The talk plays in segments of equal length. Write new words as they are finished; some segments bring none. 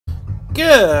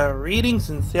Greetings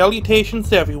and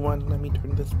salutations everyone. Let me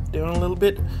turn this down a little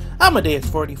bit.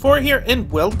 Amadeus44 here, and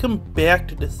welcome back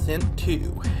to Descent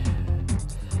 2.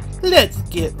 Let's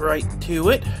get right to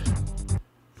it.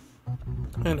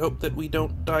 And hope that we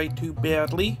don't die too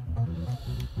badly.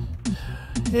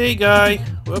 Hey guy.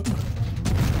 Whoop.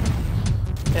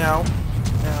 Ow.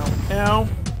 Ow. Ow.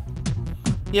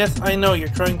 Yes, I know, you're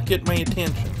trying to get my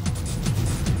attention.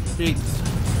 Jeez.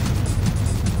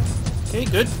 Okay,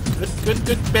 good.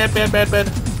 Good. Bad.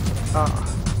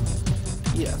 Ah.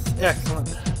 Yes, excellent.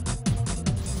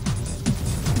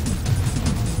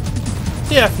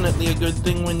 Definitely a good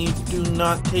thing when you do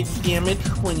not take damage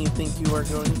when you think you are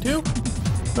going to.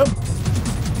 Oh.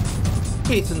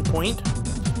 Case in point.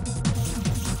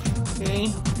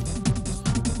 Okay.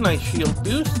 Nice shield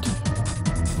boost.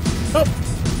 Oh.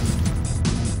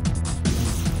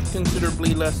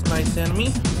 Considerably less nice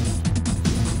enemy.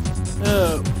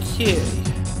 Okay.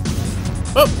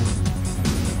 Oh!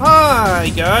 Hi,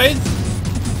 guys!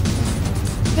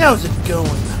 How's it going?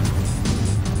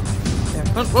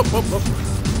 Excellent. Whoop.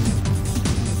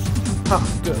 Ah,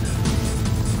 good.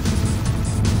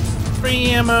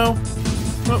 Free ammo.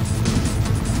 Whoop.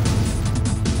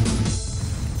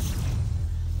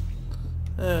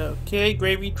 Okay,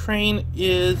 gravy train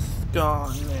is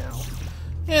gone now.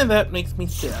 And that makes me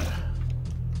sad.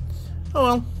 Oh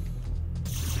well.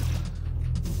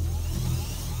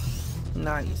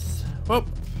 Nice. Whoop.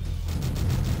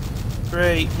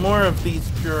 Great, more of these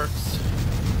jerks.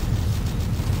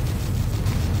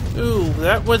 Ooh,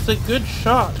 that was a good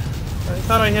shot. I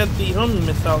thought I had the homing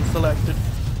missile selected,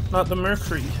 not the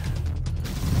Mercury.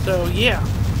 So yeah.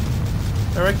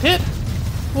 Direct hit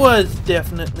was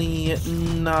definitely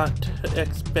not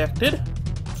expected.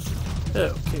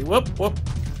 Okay, whoop.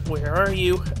 Where are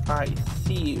you? I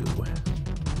see you.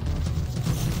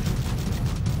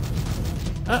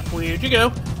 Where'd you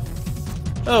go?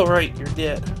 Oh, right, you're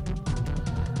dead.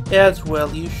 As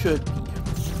well you should be.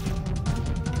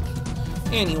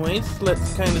 Anyways,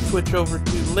 let's kind of switch over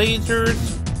to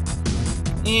lasers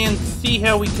and see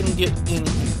how we can get in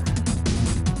here.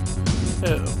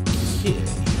 Okay.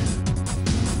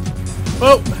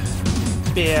 Oh,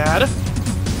 bad.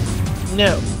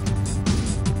 No.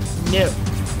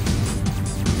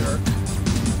 Jerk.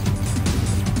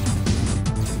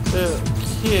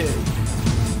 Okay.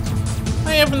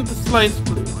 I haven't the slightest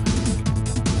clue.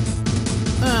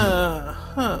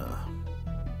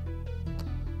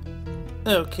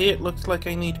 Okay, it looks like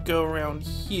I need to go around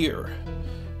here.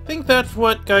 I think that's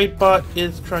what GuideBot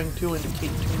is trying to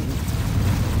indicate to me.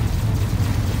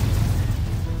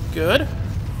 Good.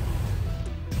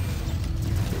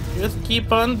 Just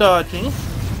keep on dodging.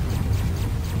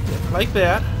 Just like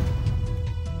that.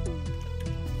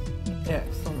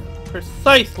 Excellent.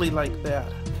 Precisely like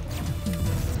that.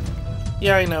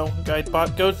 Yeah, I know.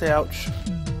 GuideBot goes ouch.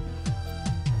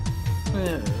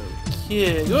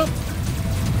 Okay. Whoop.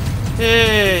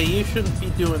 Hey, you shouldn't be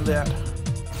doing that.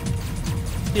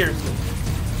 Seriously.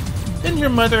 Didn't your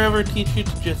mother ever teach you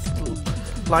to just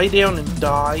lie down and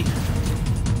die?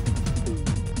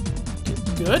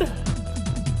 Good.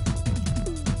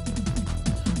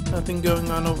 Nothing going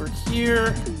on over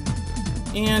here.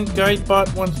 And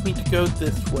GuideBot wants me to go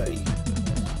this way.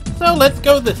 So let's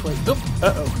go this way. Oop.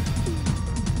 Uh-oh.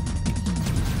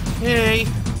 Hey.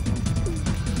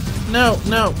 No.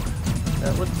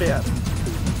 That was bad.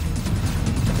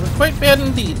 That was quite bad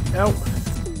indeed. Ow.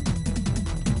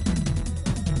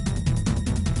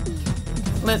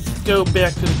 Let's go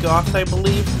back to the Goths, I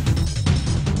believe.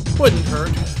 Wouldn't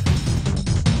hurt.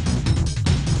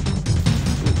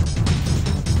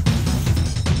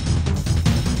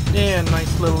 And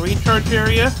nice little recharge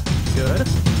area. Good.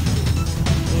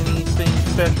 Anything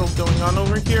special going on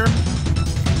over here?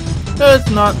 Does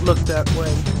not look that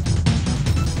way.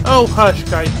 Oh, hush,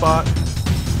 GuideBot.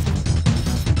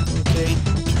 Okay,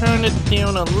 turn it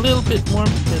down a little bit more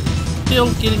because it's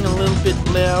still getting a little bit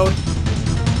loud.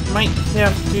 Might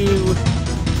have to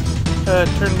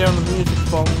turn down the music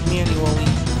volume manually.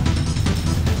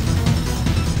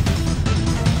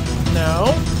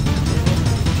 No.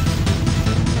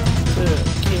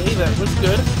 Okay, that was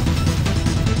good.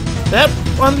 That,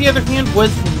 on the other hand,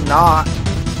 was not.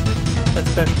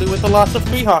 Especially with the loss of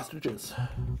 3 hostages.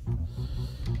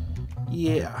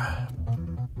 Yeah.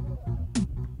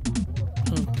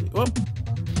 Okay, whoop.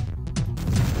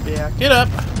 Back it up.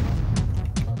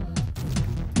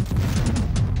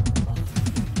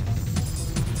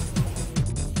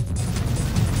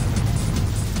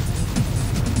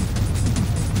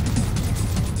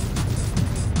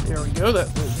 There we go, that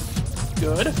was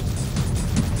good.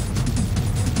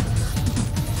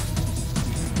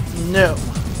 No.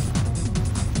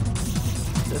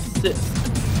 assist.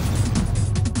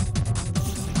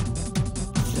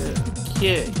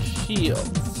 Okay,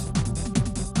 shields.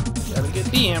 Gotta get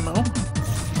the ammo.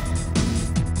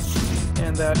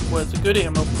 And that was a good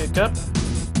ammo pickup.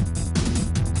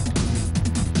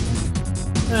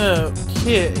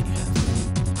 Okay.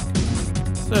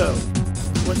 So,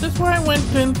 was this where I went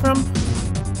in from?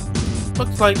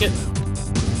 Looks like it.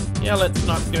 Yeah, let's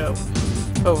not go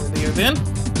over there then.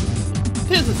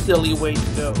 It is a silly way to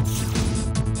go.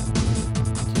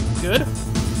 Good.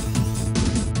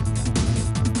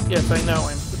 Yes, I know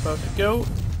I'm supposed to go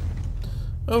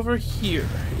over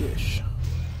here-ish.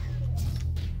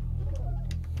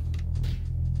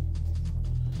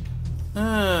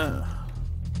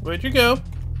 Where'd you go?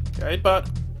 Guidebot.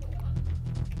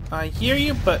 I hear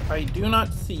you, but I do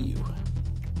not see you.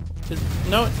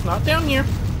 No, it's not down here.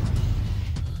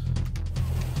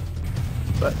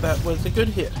 But that was a good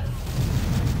hit.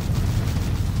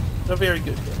 A very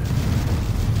good hit.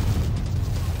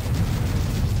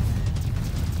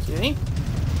 Okay.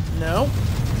 No.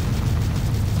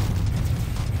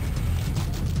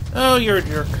 Oh, you're a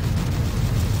jerk.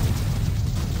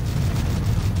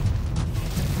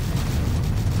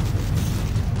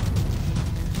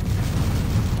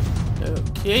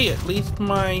 Okay, at least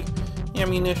my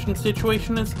ammunition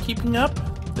situation is keeping up.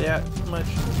 That much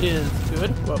is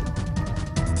good. Whoa.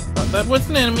 Thought that was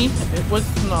an enemy. It was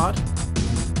not.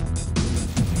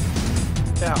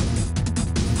 Ow.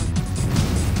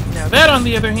 Now that, on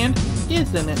the other hand,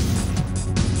 is an enemy.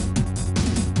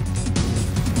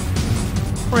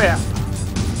 Crap.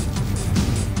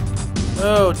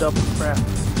 Oh, double crap.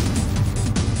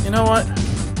 You know what?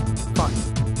 Fine.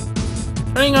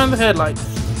 Turning on the headlight.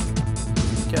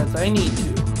 Because I need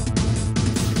to.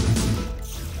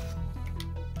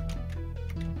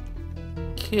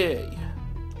 Okay.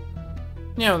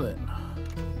 Now then.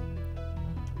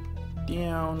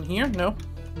 Down here? No.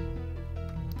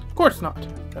 Of course not.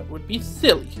 That would be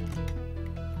silly.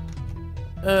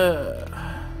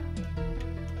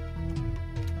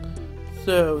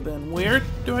 So then where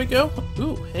do I go?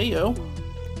 Ooh, heyo.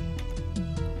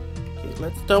 Okay,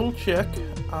 let's double check.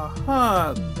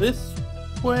 Aha, this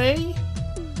way?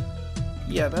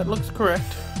 Yeah, that looks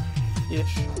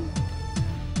correct-ish.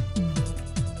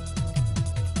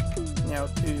 Now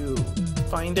to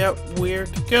find out where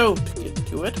to go to get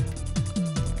to it.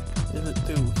 Is it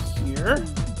through here?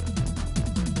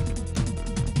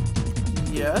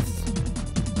 Yes.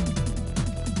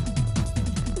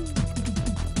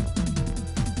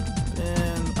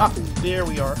 And there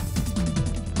we are.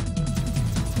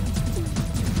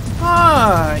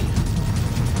 Hi!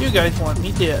 You guys want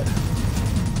me dead.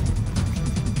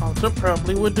 Also,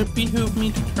 probably would behoove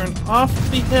me to turn off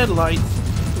the headlights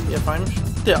if I'm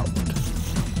stealthed.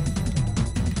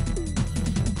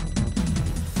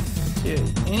 Okay,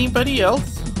 anybody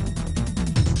else?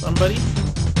 Somebody?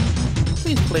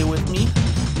 Please play with me.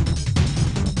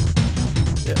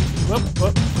 Yeah, whoop,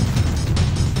 whoop.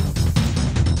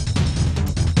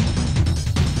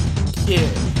 Okay.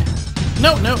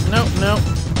 No, no, no, no.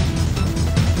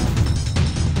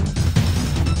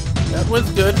 That was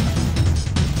good.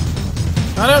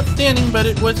 Not outstanding, but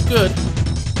it was good.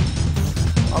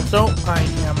 Also, I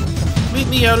am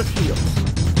completely out of shields.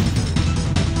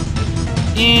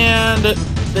 And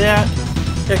that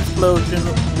explosion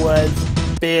was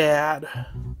bad.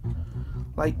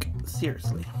 Like,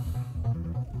 seriously.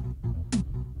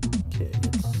 Okay,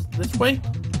 it's this way.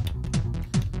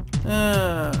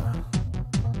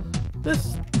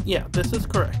 This is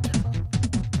correct.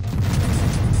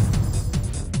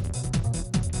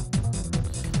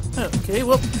 Okay,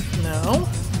 well, no.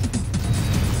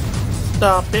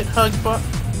 Stop it, Hugbot.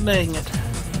 Dang it.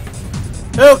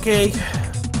 Okay.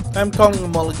 I'm calling a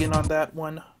mulligan on that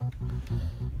one.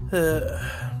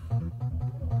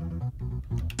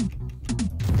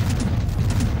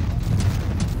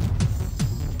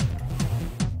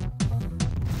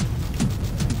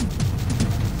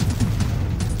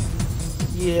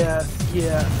 Yes.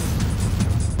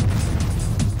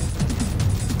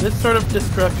 This sort of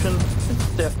destruction is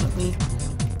definitely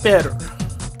better.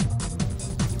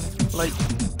 Like,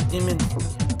 immensely.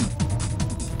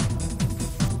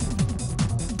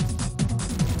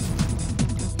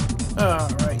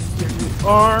 Alright, here you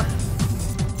are.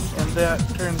 And that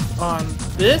turns on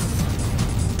this.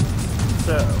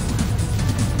 So,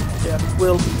 death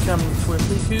will be coming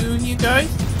swiftly to you guys.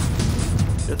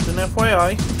 Just an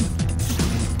FYI.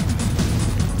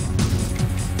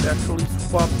 Actually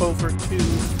swap over to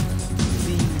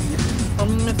the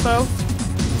homing missiles.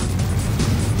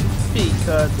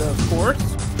 Because, of course.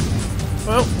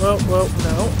 Whoa,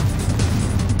 no.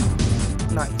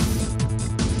 Nice.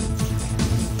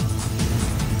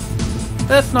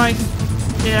 That's nice.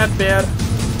 Bad.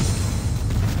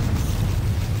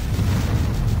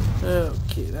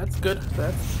 Okay, that's good.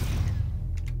 That's...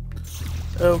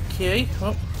 Okay.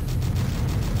 Oh.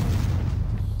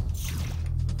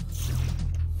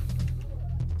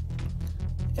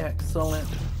 Excellent.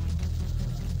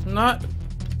 Not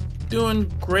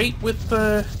doing great with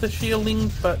the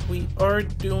shielding, but we are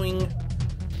doing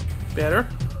better.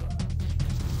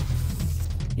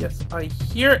 Yes, I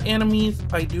hear enemies.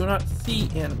 I do not see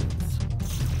enemies.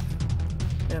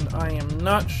 And I am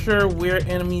not sure where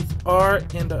enemies are,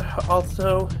 and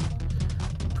also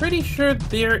pretty sure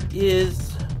there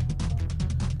is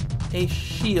a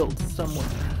shield somewhere.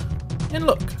 And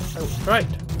look, I was right.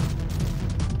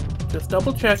 Just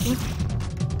double checking.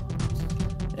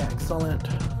 Excellent.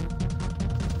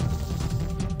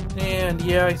 And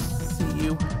yeah, I see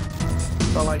you.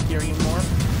 Well, I hear you more.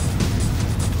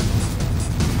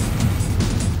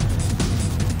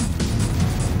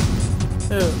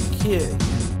 Okay.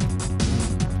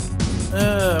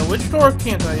 Which door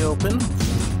can't I open?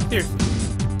 Seriously.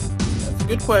 That's a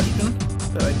good question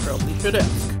that I probably should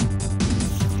ask.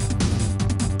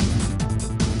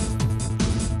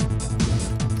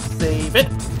 Save it.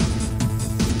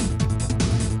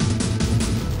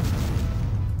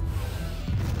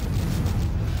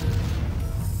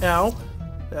 Ow.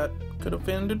 That could have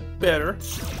ended better.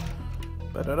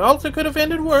 But it also could have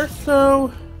ended worse,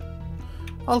 so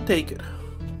I'll take it.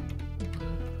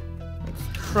 Let's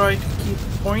try to keep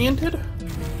oriented.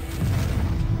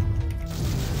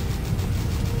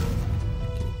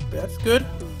 Okay, that's good.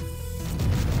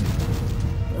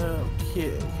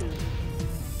 Okay.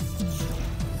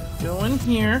 Go in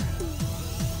here.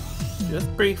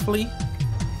 Just briefly.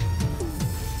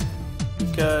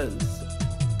 Because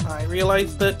I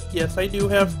realize that, yes, I do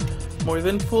have more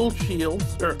than full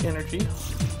shields, or energy.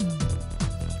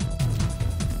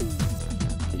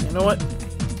 Okay, you know what?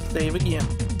 Save again.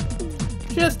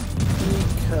 Just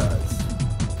because.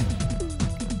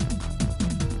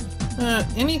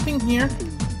 Anything here?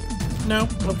 No?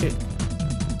 Okay.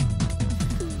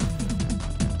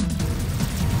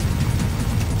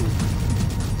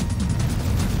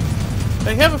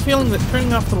 I have a feeling that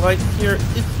turning off the lights here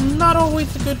is not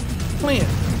always a good plan.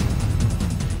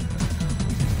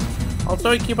 Also,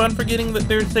 I keep on forgetting that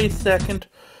there's a second,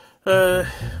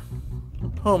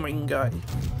 homing guy.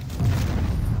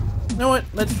 You know what?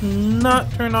 Let's not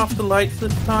turn off the lights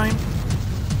this time,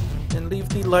 and leave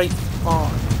the lights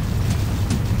on.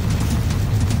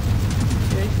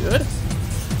 Okay, good.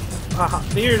 Aha,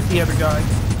 there's the other guy.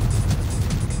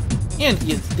 And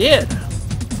he is dead.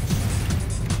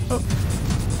 Oh.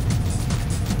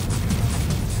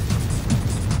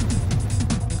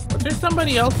 Was there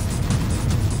somebody else?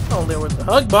 Oh, there was a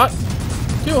hug bot.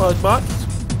 2 hug bots.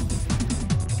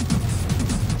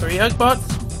 3 hug bots.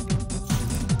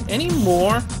 Any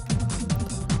more?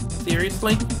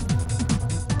 Seriously?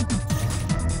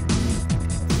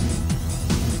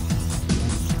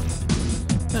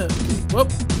 Okay, whoop.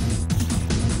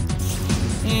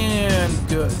 And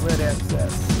good, red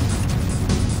access.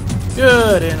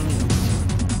 Good enemies.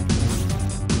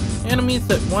 Enemies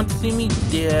that want to see me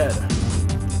dead.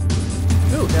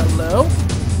 Ooh, hello.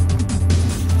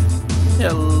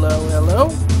 Hello.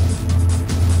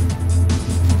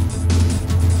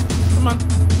 Come on.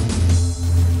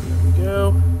 There we go.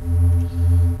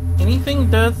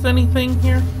 Anything does anything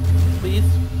here? Please.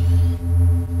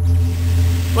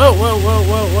 Whoa.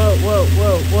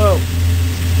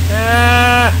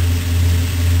 Ah!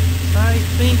 I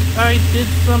think I did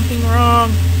something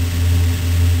wrong.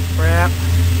 Crap.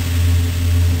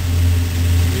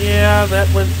 Yeah, that's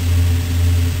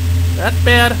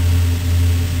bad.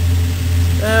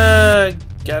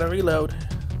 Gotta reload.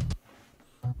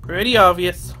 Pretty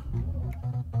obvious.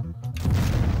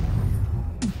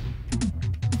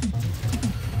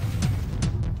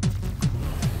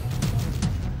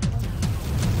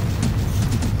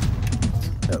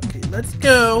 Okay, let's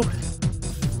go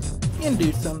and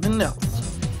do something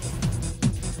else.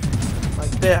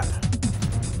 Like that.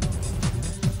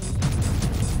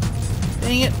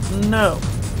 Dang it, no.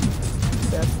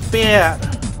 That's bad.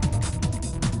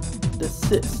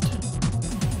 Desist.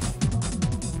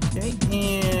 Okay,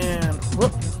 and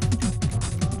whoop.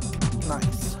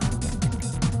 Nice.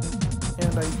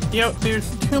 And I doubt there's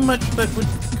too much that would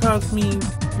cause me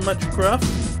much gruff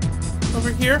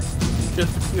over here.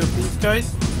 Just a few of these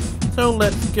guys. So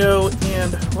let's go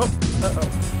and whoop.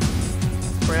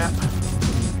 Crap.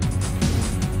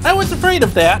 I was afraid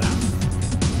of that.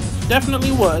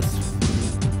 Definitely was.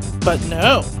 But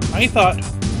no, I thought,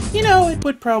 you know, it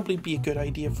would probably be a good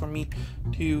idea for me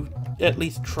to at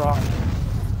least try.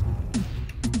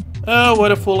 Oh,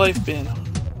 what a fool I've been. Okay,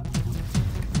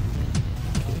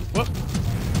 whoop.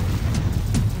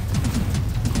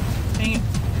 Dang it.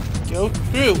 Go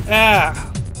through. Ah.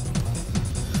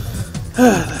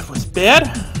 That was bad.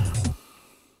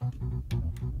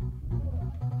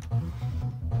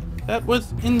 That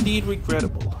was indeed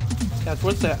regrettable. That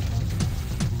was that.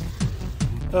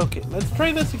 Okay, let's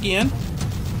try this again.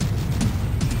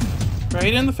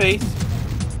 Right in the face.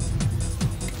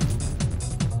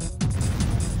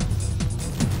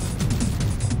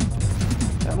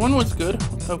 That one was good.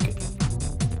 Okay.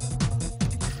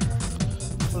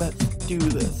 Let's do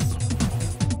this.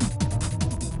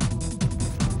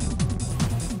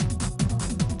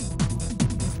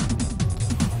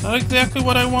 Not exactly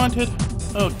what I wanted.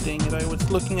 Oh, dang it, I was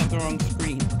looking at the wrong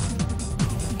screen.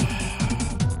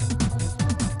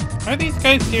 Are these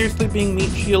guys seriously being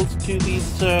meat shields to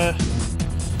these,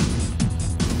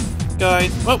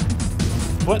 guys? Oh!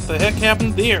 What the heck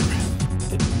happened there?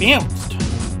 It bounced.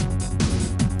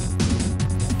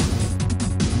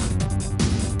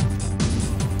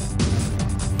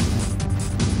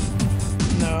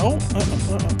 No.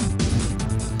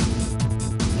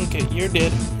 Okay, you're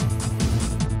dead.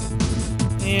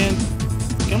 And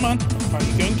come on, are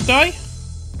you going to die?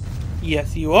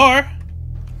 Yes, you are.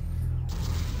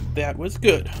 That was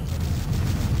good.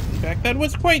 In fact, that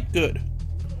was quite good.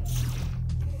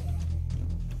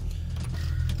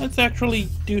 Let's actually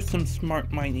do some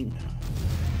smart mining.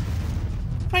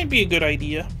 Might be a good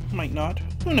idea, might not.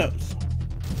 Who knows?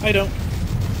 I don't.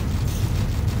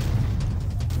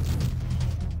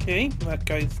 Okay, that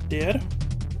guy's dead.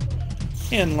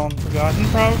 And long forgotten,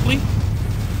 probably.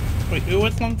 Wait, who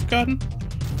was long forgotten?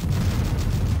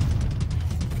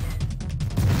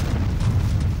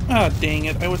 Ah, dang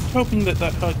it. I was hoping that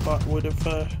that Hugbot would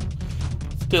have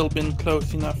still been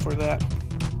close enough for that.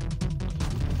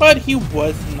 But he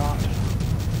was not.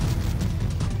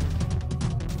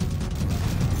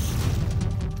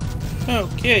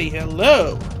 Okay,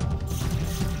 hello.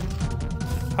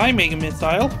 Hi, Mega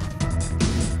Missile.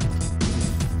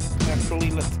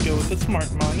 Actually, let's go with the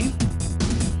Smart Mine.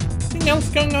 Anything else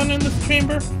going on in this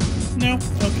chamber? No?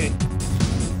 Okay.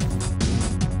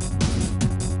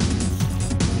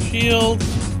 Shields.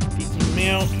 Decent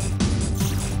amount.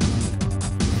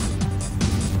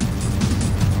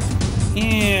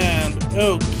 And,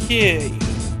 okay.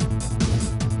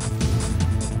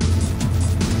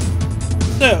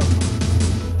 So,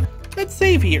 let's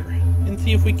save here and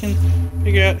see if we can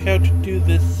figure out how to do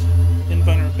this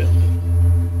invulnerability.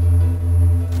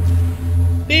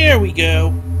 There we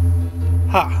go.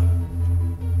 Ha.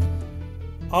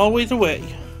 Always a way.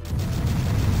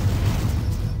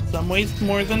 Some ways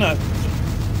more than others.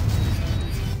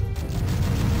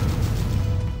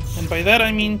 And by that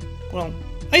I mean, well,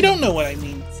 I don't know what I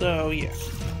mean, so yeah.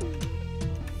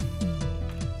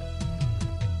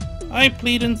 I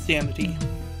plead insanity.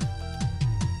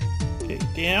 Okay,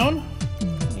 down.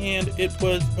 And it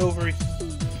was over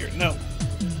here. No.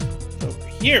 Over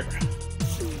here.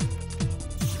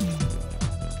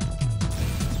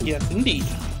 Yes, indeed.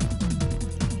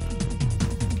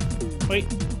 Wait.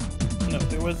 No,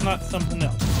 there was not something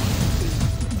else.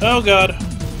 Oh god.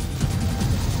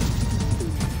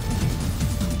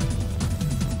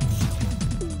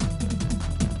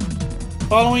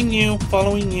 Following you,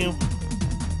 following you.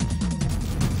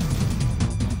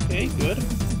 Okay, good.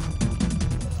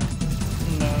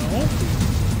 No.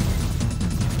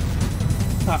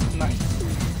 Ah, nice.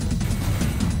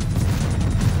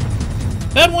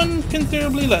 That one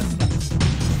considerably less nice.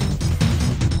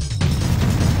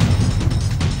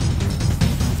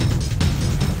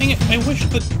 Dang it, I wish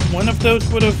that one of those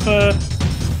would have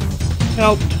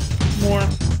helped more.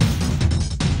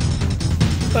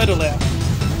 But alas.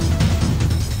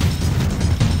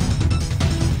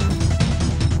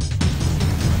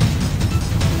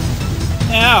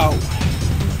 Ow!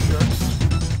 Jerks.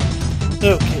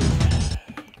 Okay.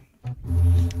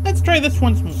 Let's try this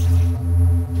once more.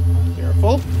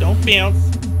 Careful, don't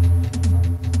bounce.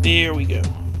 There we go.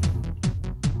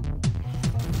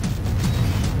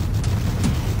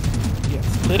 Yeah,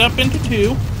 split up into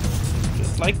two.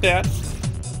 Just like that.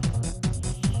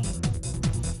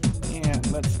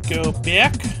 And let's go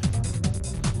back.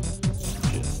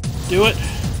 Just do it.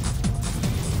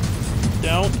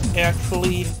 Don't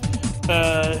actually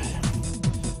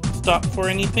stop for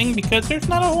anything because there's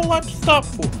not a whole lot to stop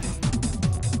for.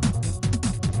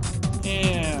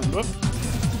 And whoop.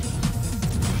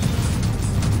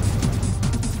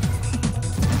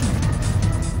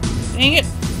 Dang it.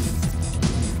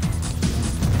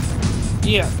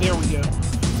 Yeah, there we go.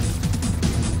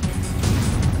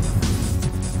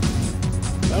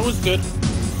 That was good.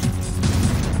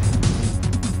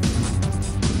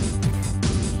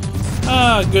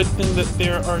 Good thing that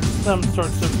there are some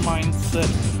sorts of mines that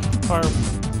are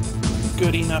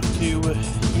good enough to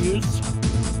use,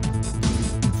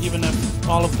 even if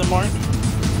all of them aren't.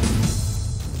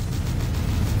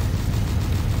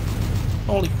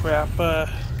 Holy crap,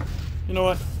 you know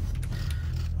what?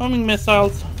 Homing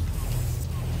missiles.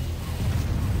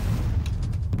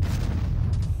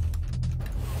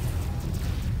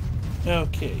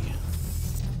 Okay.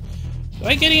 Do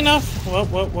I get enough? Whoa,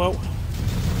 whoa, whoa.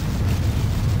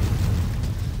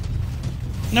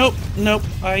 Nope, nope,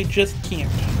 I just can't.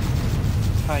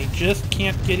 I just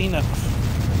can't get enough.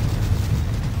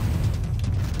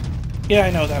 Yeah,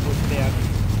 I know that was bad.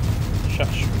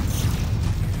 Shush.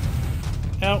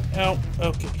 Ow, ow,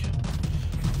 okay.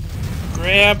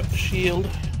 Grab shield.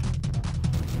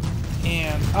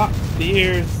 And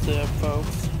there's the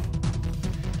folks.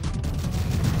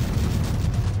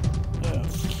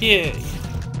 Okay.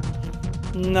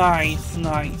 Nice,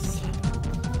 nice.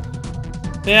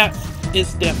 That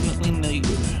is definitely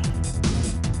needed.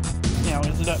 Now,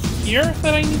 is it up here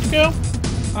that I need to go?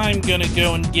 I'm gonna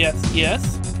go and guess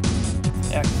yes.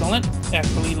 Excellent.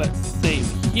 Actually, let's save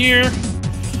here.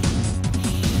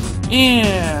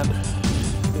 And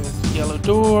there's the yellow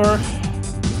door.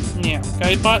 Now,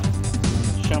 Guidebot,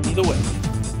 show me the way.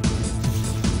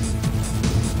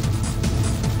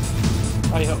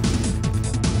 I hope.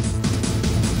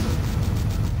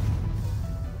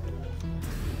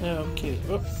 Okay,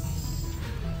 oops.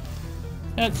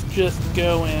 Let's just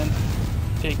go and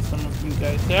take some of you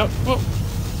guys out. Whoa.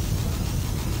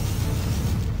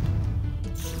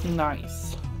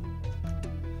 Nice.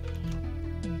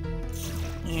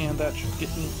 And that should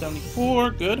get me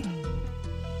 74, good.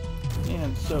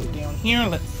 And so down here,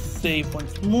 let's save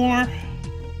once more.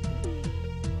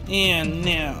 And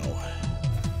now,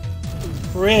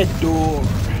 red door.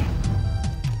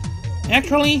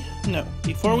 Actually, no,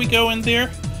 before we go in there,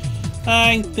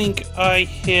 I think I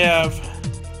have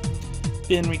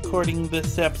been recording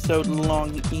this episode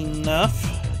long enough.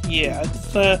 Yeah,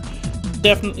 it's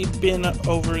definitely been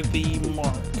over the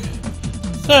mark.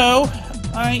 So,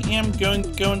 I am going to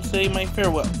go and say my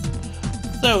farewells.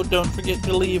 So, don't forget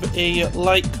to leave a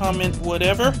like, comment,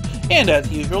 whatever. And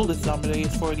as usual, this is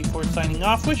Amadeus 44 signing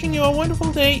off, wishing you a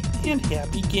wonderful day and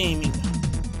happy gaming.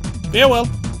 Farewell!